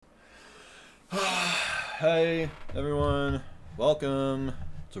Hey, everyone. Welcome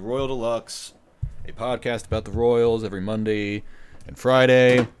to Royal Deluxe, a podcast about the Royals every Monday and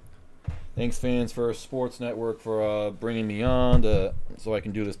Friday. Thanks, Fans First Sports Network, for bringing me on so I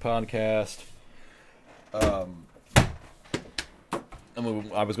can do this podcast. I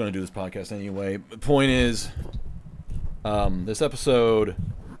was going to do this podcast anyway. The point is, this episode,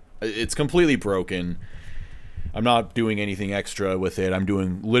 it's completely broken. I'm not doing anything extra with it. I'm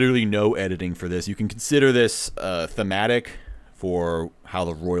doing literally no editing for this. You can consider this thematic for how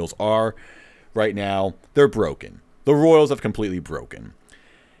the Royals are right now. They're broken. The Royals have completely broken.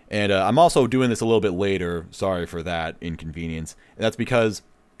 And I'm also doing this a little bit later. Sorry for that inconvenience. And that's because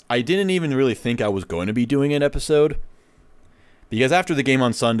I didn't even really think I was going to be doing an episode. Because after the game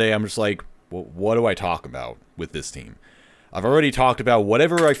on Sunday, I'm just like, well, what do I talk about with this team? I've already talked about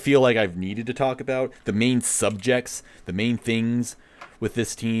whatever I feel like I've needed to talk about, the main subjects, the main things with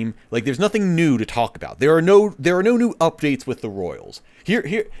this team. Like, there's nothing new to talk about. There are no new updates with the Royals.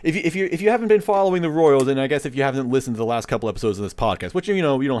 If you haven't been following the Royals, and I guess if you haven't listened to the last couple episodes of this podcast, which you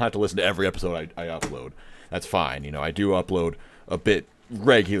don't have to listen to every episode I upload. That's fine. I do upload a bit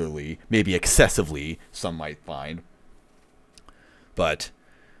regularly, maybe excessively, some might find. But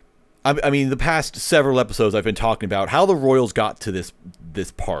I mean, the past several episodes I've been talking about how the Royals got to this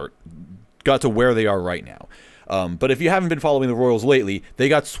part, got to where they are right now. But if you haven't been following the Royals lately, they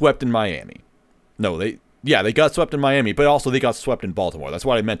got swept in Miami. They got swept in Miami, but also they got swept in Baltimore. That's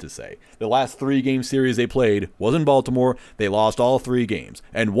what I meant to say. The last 3-game series they played was in Baltimore. They lost all 3 games.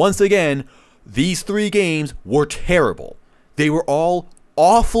 And once again, these 3 games were terrible. They were all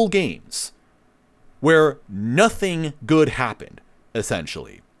awful games where nothing good happened,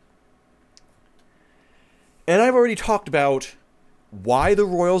 essentially. And I've already talked about why the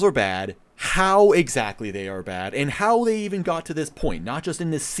Royals are bad, how exactly they are bad, and how they even got to this point. Not just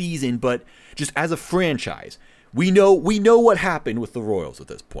in this season, but just as a franchise. We know what happened with the Royals at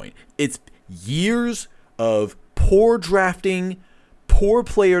this point. It's years of poor drafting, poor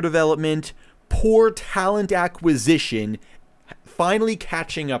player development, poor talent acquisition, finally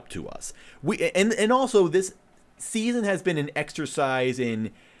catching up to us. And also this season has been an exercise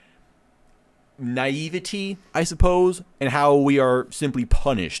in naivety, I suppose, and how we are simply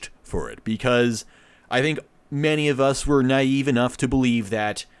punished for it, because I think many of us were naive enough to believe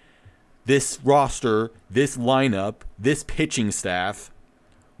that this roster, this lineup, this pitching staff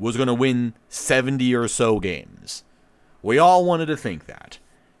was going to win 70 or so games. We all wanted to think that.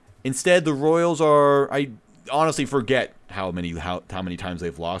 Instead, the Royals I honestly forget how many times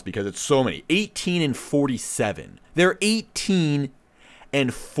they've lost, because it's so many. 18-47. They're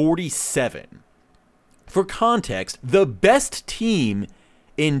 18-47. For context, the best team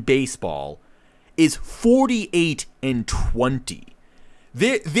in baseball is 48-20.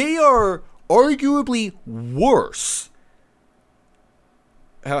 They are arguably worse.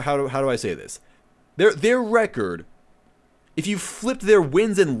 How do I say this? Their record, if you flipped their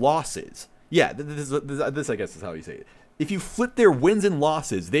wins and losses, this I guess is how you say it. If you flip their wins and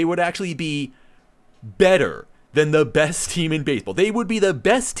losses, they would actually be better than the best team in baseball. They would be the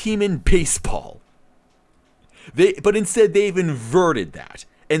best team in baseball. But instead, they've inverted that,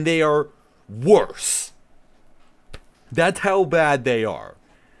 and they are worse. That's how bad they are.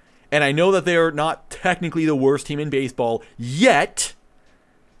 And I know that they are not technically the worst team in baseball yet,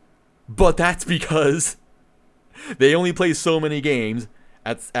 but that's because they only play so many games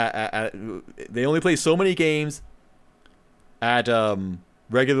at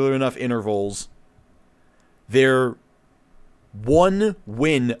regular enough intervals. They're 1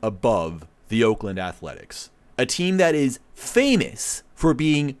 win above the Oakland Athletics. A team that is famous for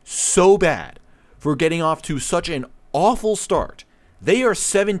being so bad, for getting off to such an awful start. They are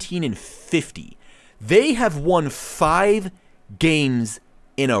 17-50. They have won 5 games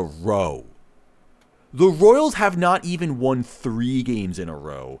in a row. The Royals have not even won 3 games in a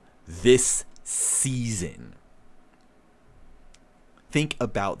row this season. Think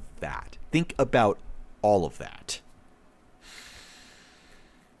about that. Think about all of that.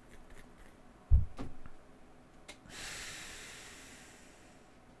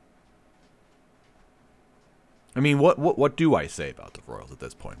 I mean, what do I say about the Royals at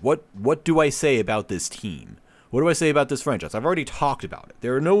this point? What do I say about this team? What do I say about this franchise? I've already talked about it.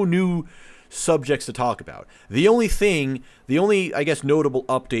 There are no new subjects to talk about. The only I guess notable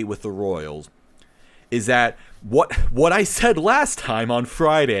update with the Royals is that what I said last time on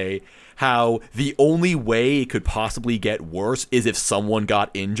Friday, how the only way it could possibly get worse is if someone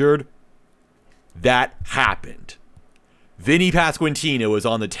got injured. That happened. Vinny Pasquantino is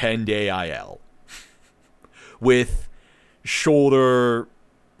on the 10-day IL with shoulder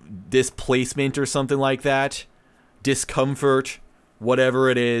displacement or something like that, discomfort, whatever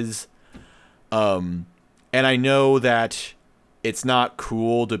it is. And I know that it's not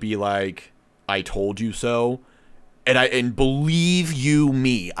cool to be like, I told you so. And believe you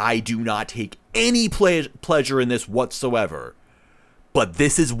me, I do not take any pleasure in this whatsoever. But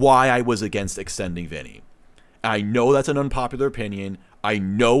this is why I was against extending Vinny. I know that's an unpopular opinion. I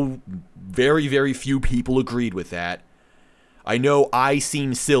know very, very few people agreed with that. I know I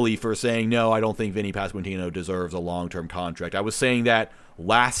seem silly for saying, no, I don't think Vinny Pasquantino deserves a long-term contract. I was saying that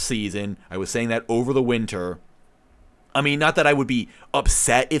last season. I was saying that over the winter. I mean, not that I would be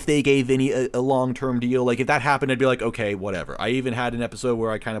upset if they gave Vinny a long-term deal. Like, if that happened, I'd be like, okay, whatever. I even had an episode where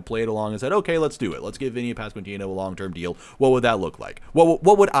I kind of played along and said, okay, let's do it. Let's give Vinny Pasquantino a long-term deal. What would that look like? What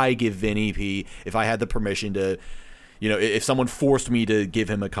would I give Vinny P if I had the permission to, if someone forced me to give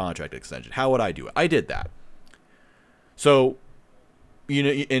him a contract extension? How would I do it? I did that. So,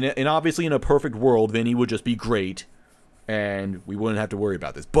 and obviously in a perfect world, Vinny would just be great, and we wouldn't have to worry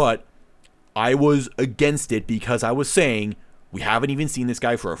about this. But I was against it because I was saying we haven't even seen this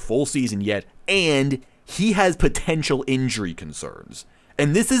guy for a full season yet, and he has potential injury concerns.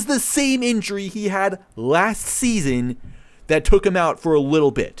 And this is the same injury he had last season that took him out for a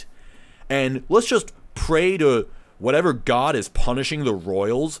little bit. And let's just pray to whatever God is punishing the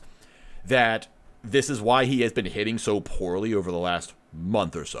Royals that this is why he has been hitting so poorly over the last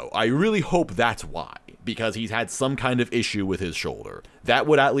month or so. I really hope that's why, because he's had some kind of issue with his shoulder. That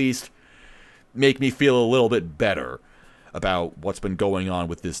would at least make me feel a little bit better about what's been going on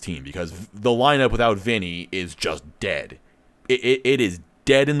with this team, because the lineup without Vinny is just dead. It is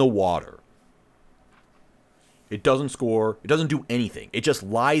dead in the water. It doesn't score. It doesn't do anything. It just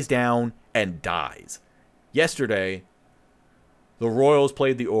lies down and dies. Yesterday, the Royals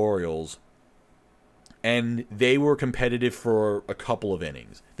played the Orioles, and they were competitive for a couple of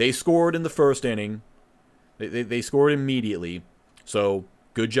innings. They scored in the first inning. They scored immediately, so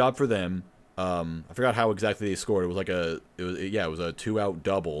good job for them. I forgot how exactly they scored. It was like it was a 2-out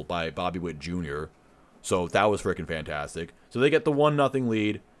double by Bobby Witt Jr. So that was freaking fantastic. So they get the 1-0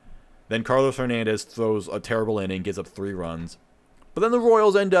 lead. Then Carlos Hernandez throws a terrible inning, gives up 3 runs. But then the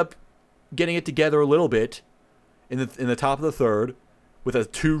Royals end up getting it together a little bit in the top of the third with a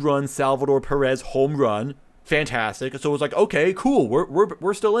 2-run Salvador Perez home run. Fantastic. So it was like, okay, cool.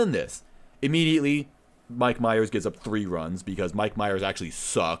 We're still in this. Immediately, Mike Myers gives up 3 runs because Mike Myers actually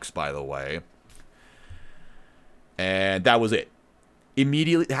sucks, by the way. And that was it.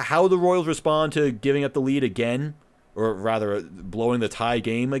 Immediately, how the Royals respond to giving up the lead again, or rather blowing the tie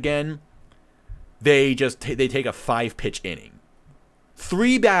game again, they take a 5-pitch inning.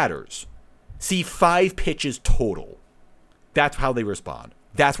 3 batters see 5 pitches total. That's how they respond.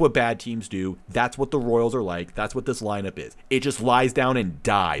 That's what bad teams do. That's what the Royals are like. That's what this lineup is. It just lies down and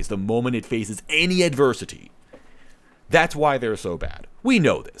dies the moment it faces any adversity. That's why they're so bad. We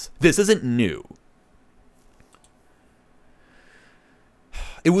know this. This isn't new.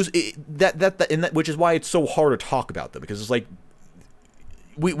 Which is why it's so hard to talk about them, because it's like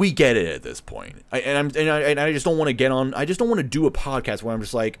we get it at this point. I just don't want to get on. I just don't want to do a podcast where I'm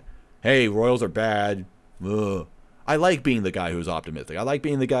just like, hey, Royals are bad. Ugh. I like being the guy who's optimistic. I like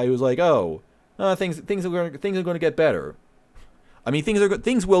being the guy who's like, things are going to get better. I mean,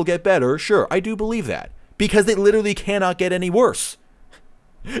 things will get better. Sure, I do believe that, because it literally cannot get any worse.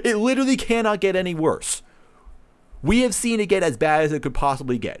 It literally cannot get any worse. We have seen it get as bad as it could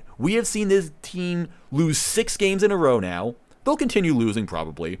possibly get. We have seen this team lose 6 games in a row now. They'll continue losing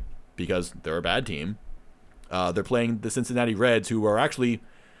probably because they're a bad team. They're playing the Cincinnati Reds, who are actually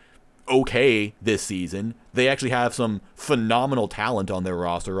okay this season. They actually have some phenomenal talent on their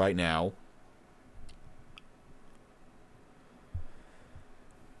roster right now.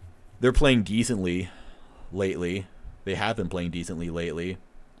 They're playing decently lately. They have been playing decently lately.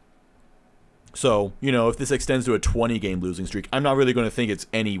 So, if this extends to a 20-game losing streak, I'm not really going to think it's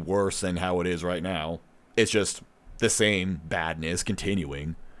any worse than how it is right now. It's just the same badness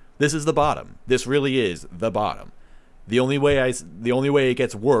continuing. This is the bottom. This really is the bottom. The only way it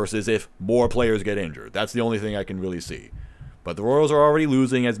gets worse is if more players get injured. That's the only thing I can really see. But the Royals are already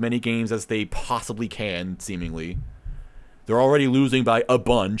losing as many games as they possibly can, seemingly. They're already losing by a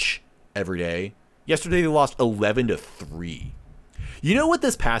bunch every day. Yesterday they lost 11-3. You know what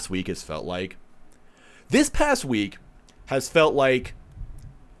this past week has felt like? This past week has felt like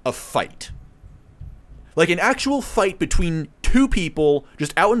a fight. Like an actual fight between 2 people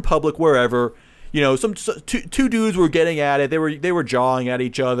just out in public wherever. two dudes were getting at it. They were jawing at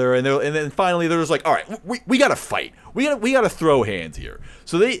each other, and then finally they're just like, all right, we got to fight. We got to throw hands here.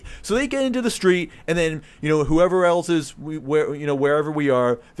 So they get into the street, and then whoever else is wherever we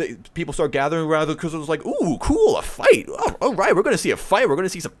are, people start gathering around because it was like, ooh, cool, a fight. Oh, all right, we're gonna see a fight. We're gonna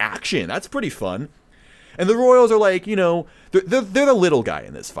see some action. That's pretty fun. And the Royals are like, they're the little guy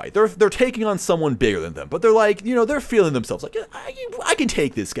in this fight. They're taking on someone bigger than them, but they're like, they're feeling themselves like, I can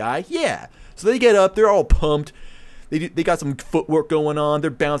take this guy, yeah. So they get up, they're all pumped. They got some footwork going on. They're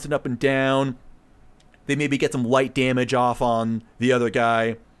bouncing up and down. They maybe get some light damage off on the other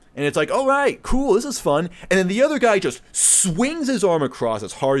guy, and it's like, all right, cool, this is fun. And then the other guy just swings his arm across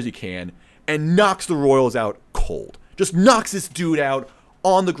as hard as he can and knocks the Royals out cold. Just knocks this dude out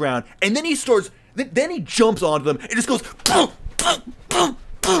on the ground, and then he starts. Then he jumps onto them and just goes boom, boom, boom,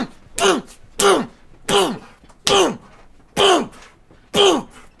 boom, boom, boom, boom, boom, boom, boom,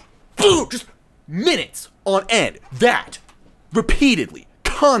 boom. Just minutes on end. That repeatedly,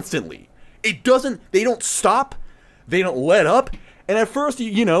 constantly. They don't stop. They don't let up. And at first,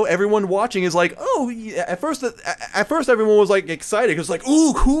 everyone watching is like, oh, yeah. At first everyone was like excited because like,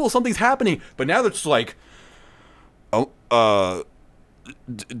 ooh, cool, something's happening. But now they're just like, oh,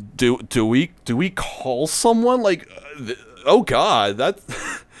 do we call someone? Like, oh god, that's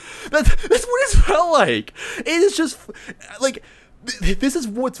what it felt like. It is just like, this is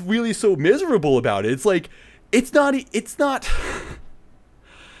what's really so miserable about it. It's like, it's not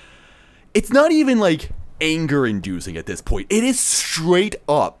even like anger inducing at this point. It is straight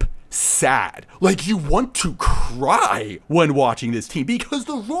up sad. Like, you want to cry when watching this team, because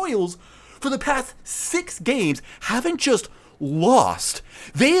the Royals for the past 6 games haven't just lost.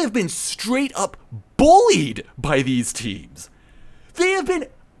 They have been straight up bullied by these teams. They have been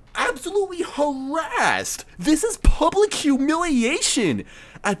absolutely harassed. This is public humiliation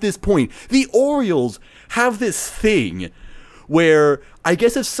at this point. The Orioles have this thing where I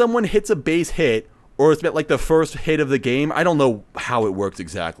guess if someone hits a base hit, or it's like the first hit of the game, I don't know how it works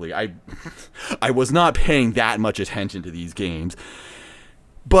exactly. I was not paying that much attention to these games.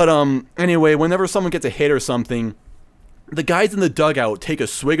 But anyway, whenever someone gets a hit or something, the guys in the dugout take a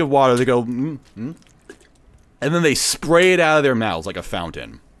swig of water, they go, and then they spray it out of their mouths like a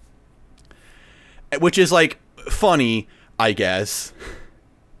fountain. Which is, like, funny, I guess.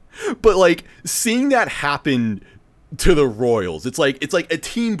 But, like, seeing that happen to the Royals, it's like a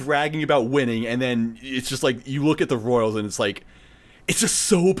team bragging about winning, and then it's just like, you look at the Royals and it's like, it's just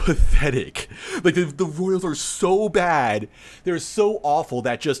so pathetic. Like, the Royals are so bad, they're so awful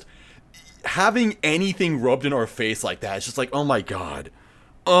that just having anything rubbed in our face like that, it's just like, oh my god,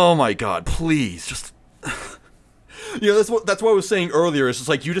 please, just that's what I was saying earlier. It's just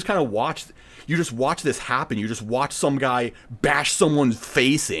like, you just watch this happen. You just watch some guy bash someone's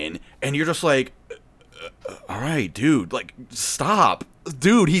face in, and you're just like, all right, dude, like, stop,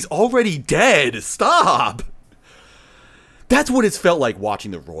 dude, he's already dead, stop. That's what it's felt like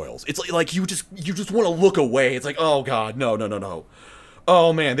watching the Royals. It's like you just want to look away. It's like, oh god, no.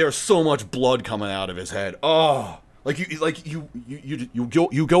 Oh man, there's so much blood coming out of his head. Oh, you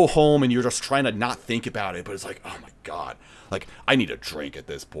go home and you're just trying to not think about it, but it's like, oh my god, like, I need a drink at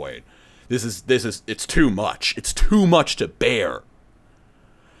this point. This is it's too much. It's too much to bear.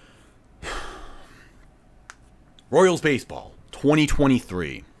 Royals baseball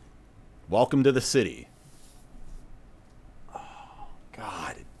 2023. Welcome to the city. Oh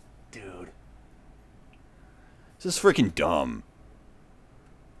god, dude. This is freaking dumb.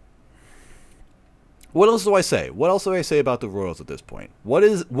 What else do I say? What else do I say about the Royals at this point? What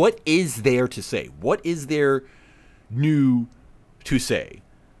is there to say? What is there new to say?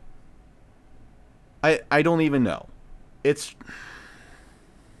 I don't even know. It's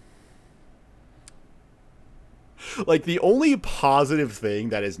like, the only positive thing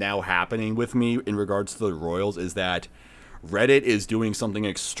that is now happening with me in regards to the Royals is that Reddit is doing something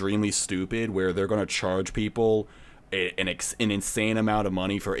extremely stupid where they're going to charge people an insane amount of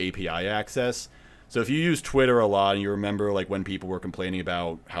money for API access. So if you use Twitter a lot, and you remember, like, when people were complaining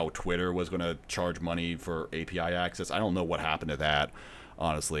about how Twitter was going to charge money for API access, I don't know what happened to that,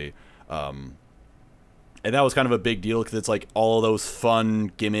 honestly. And that was kind of a big deal, because it's like all of those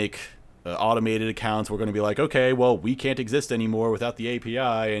fun gimmick automated accounts were going to be like, okay, well, we can't exist anymore without the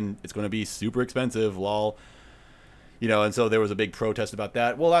API, and it's going to be super expensive, lol. And so there was a big protest about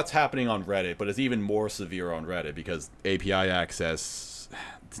that. Well, that's happening on Reddit, but it's even more severe on Reddit, because API access...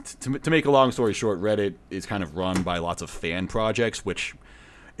 To make a long story short, Reddit is kind of run by lots of fan projects which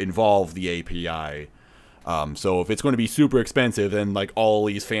involve the API. So if it's going to be super expensive, then, like, all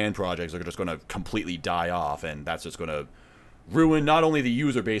these fan projects are just going to completely die off, and that's just going to ruin not only the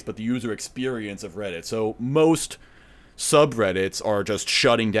user base but the user experience of Reddit. So most subreddits are just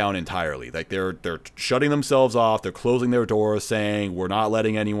shutting down entirely. Like they're shutting themselves off. They're closing their doors, saying we're not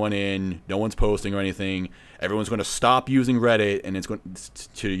letting anyone in. No one's posting or anything. Everyone's going to stop using Reddit, and it's going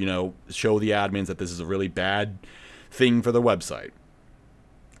to show the admins that this is a really bad thing for the website.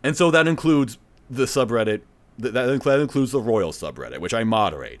 And so that includes the subreddit. That includes the Royals subreddit, which I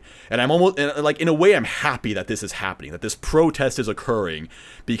moderate. And I'm almost, like, in a way, I'm happy that this is happening, that this protest is occurring,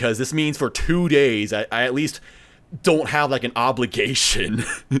 because this means for 2 days, I at least don't have, like, an obligation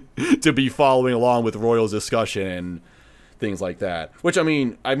to be following along with Royals discussion and things like that. Which, I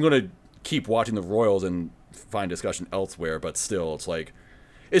mean, I'm going to keep watching the Royals and find discussion elsewhere, but still, it's like,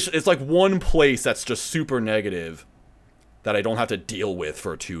 it's like one place that's just super negative that I don't have to deal with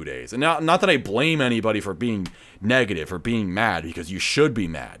for 2 days. And not that I blame anybody for being negative or being mad, because you should be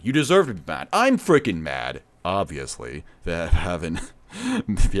mad. You deserve to be mad. I'm freaking mad, obviously,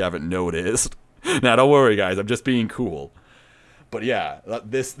 if you haven't noticed. Now, don't worry, guys. I'm just being cool. But yeah,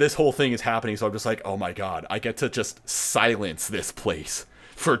 this whole thing is happening, so I'm just like, oh my god, I get to just silence this place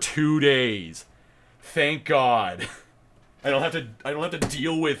for 2 days. Thank God. I don't have to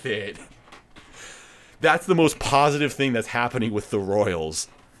deal with it. That's the most positive thing that's happening with the Royals.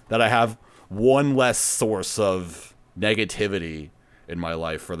 That I have one less source of negativity in my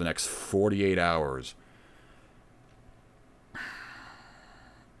life for the next 48 hours.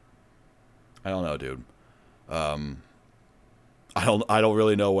 I don't know, dude. I don't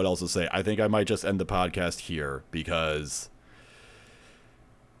really know what else to say. I think I might just end the podcast here, because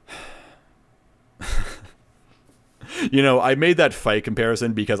I made that fight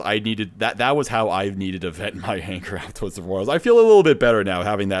comparison because I needed that was how I needed to vent my anger out towards the Royals. I feel a little bit better now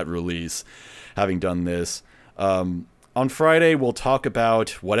having that release, having done this. On Friday, we'll talk about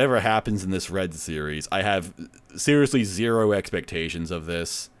whatever happens in this Reds series. I have seriously zero expectations of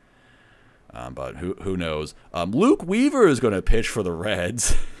this, but who knows? Luke Weaver is going to pitch for the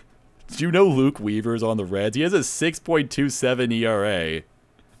Reds. Did you know Luke Weaver's on the Reds? He has a 6.27 ERA.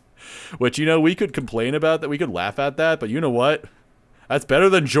 Which, we could complain about that. We could laugh at that. But you know what? That's better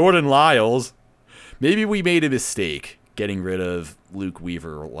than Jordan Lyles. Maybe we made a mistake getting rid of Luke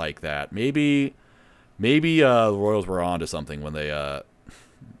Weaver like that. Maybe the Royals were onto something when they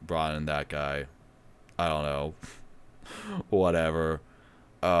brought in that guy. I don't know. Whatever.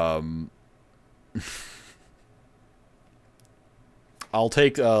 I'll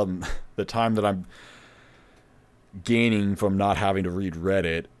take the time that I'm gaining from not having to read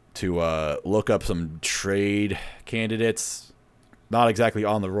Reddit to look up some trade candidates. Not exactly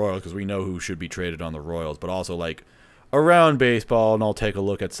on the Royals, because we know who should be traded on the Royals, but also like around baseball, and I'll take a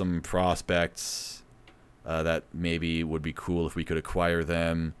look at some prospects that maybe would be cool if we could acquire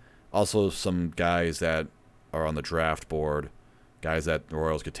them. Also some guys that are on the draft board, guys that the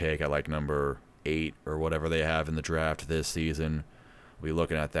Royals could take at like number 8 or whatever they have in the draft this season. We'll be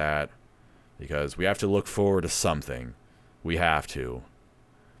looking at that, because we have to look forward to something. We have to.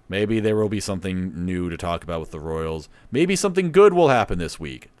 Maybe there will be something new to talk about with the Royals. Maybe something good will happen this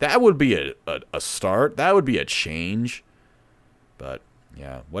week. That would be a start. That would be a change. But,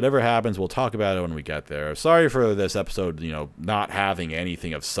 yeah, whatever happens, we'll talk about it when we get there. Sorry for this episode, not having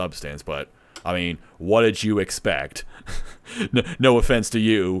anything of substance, but, I mean, what did you expect? No offense to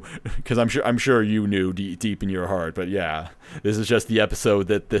you, because I'm sure you knew deep in your heart. But, yeah, this is just the episode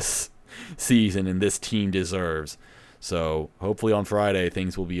that this season and this team deserves. So hopefully on Friday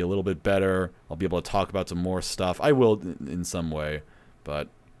things will be a little bit better. I'll be able to talk about some more stuff. I will in some way, but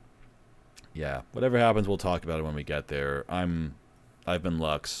yeah, whatever happens, we'll talk about it when we get there. I've been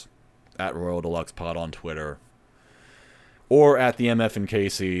Lux at Royal Deluxe Pod on Twitter, or at the MF and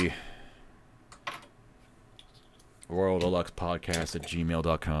KC Royal Deluxe Podcast at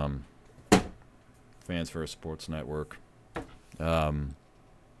gmail.com. Fans First Sports Network. Yeah,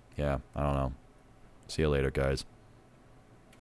 I don't know. See you later, guys.